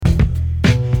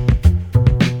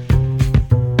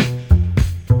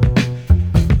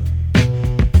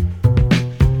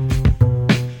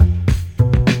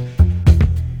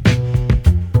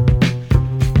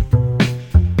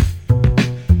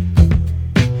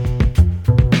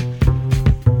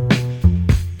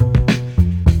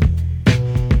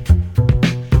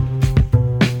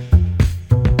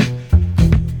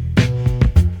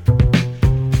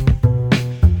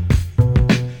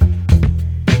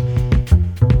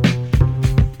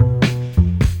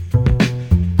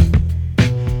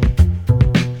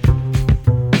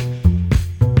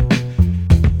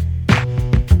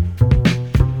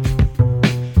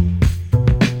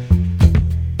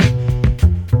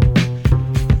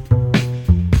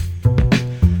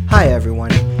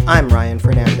I'm Ryan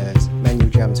Fernandez, Menu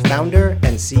Gem's founder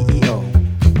and CEO,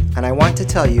 and I want to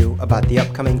tell you about the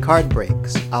upcoming card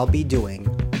breaks I'll be doing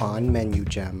on Menu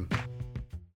Gem.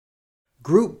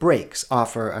 Group breaks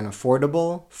offer an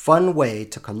affordable, fun way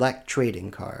to collect trading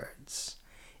cards.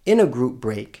 In a group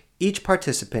break, each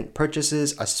participant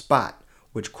purchases a spot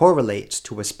which correlates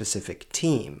to a specific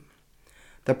team.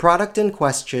 The product in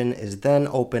question is then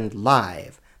opened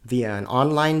live via an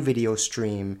online video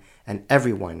stream, and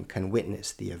everyone can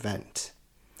witness the event.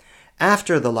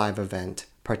 After the live event,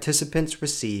 participants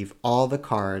receive all the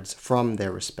cards from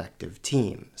their respective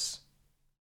teams.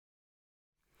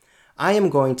 I am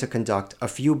going to conduct a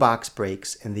few box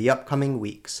breaks in the upcoming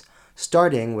weeks,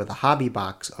 starting with a hobby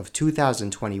box of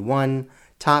 2021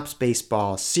 Topps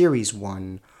Baseball Series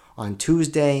 1 on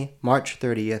Tuesday, March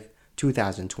 30th,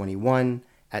 2021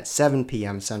 at 7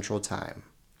 p.m. Central Time.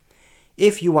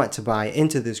 If you want to buy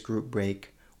into this group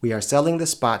break, we are selling the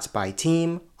spots by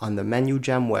team on the Menu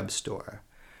Gem web store.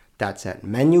 That's at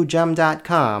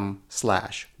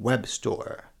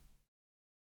menugem.com/webstore.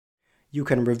 You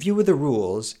can review the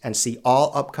rules and see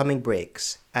all upcoming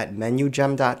breaks at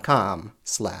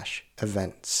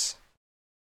menugem.com/events.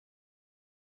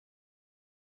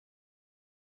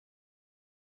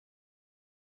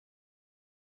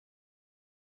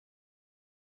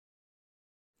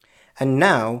 And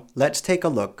now, let's take a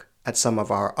look at some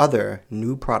of our other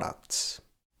new products.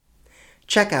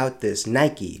 Check out this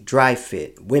Nike Dry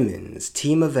Fit Women's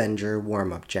Team Avenger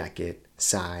warm-up jacket,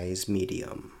 size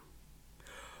medium.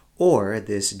 Or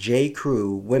this J.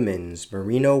 Crew Women's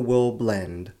Merino Wool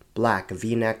Blend black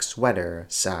V-neck sweater,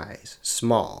 size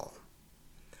small.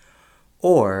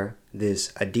 Or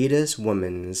this Adidas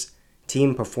Women's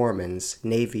Team Performance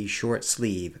Navy Short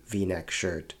Sleeve V-neck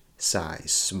shirt,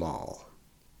 size small.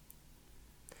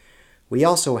 We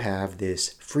also have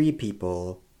this Free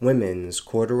People Women's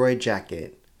Corduroy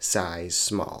Jacket, size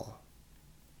small.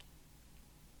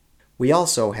 We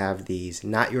also have these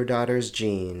Not Your Daughter's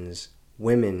Jeans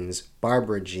Women's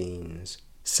Barbara Jeans,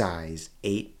 size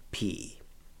 8P.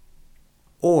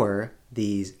 Or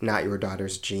these Not Your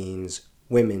Daughter's Jeans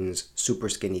Women's Super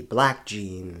Skinny Black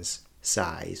Jeans,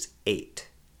 size 8.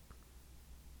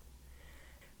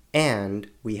 And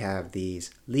we have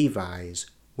these Levi's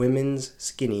Women's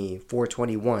Skinny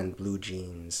 421 Blue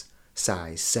Jeans,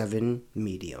 size 7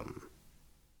 medium.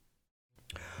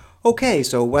 Okay,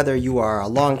 so whether you are a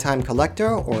longtime collector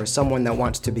or someone that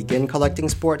wants to begin collecting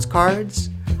sports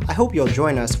cards, I hope you'll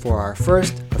join us for our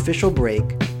first official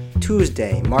break,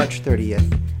 Tuesday, March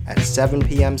 30th at 7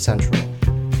 p.m. Central.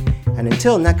 And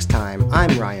until next time,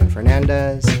 I'm Ryan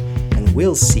Fernandez, and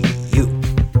we'll see you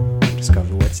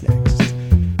discover what's next.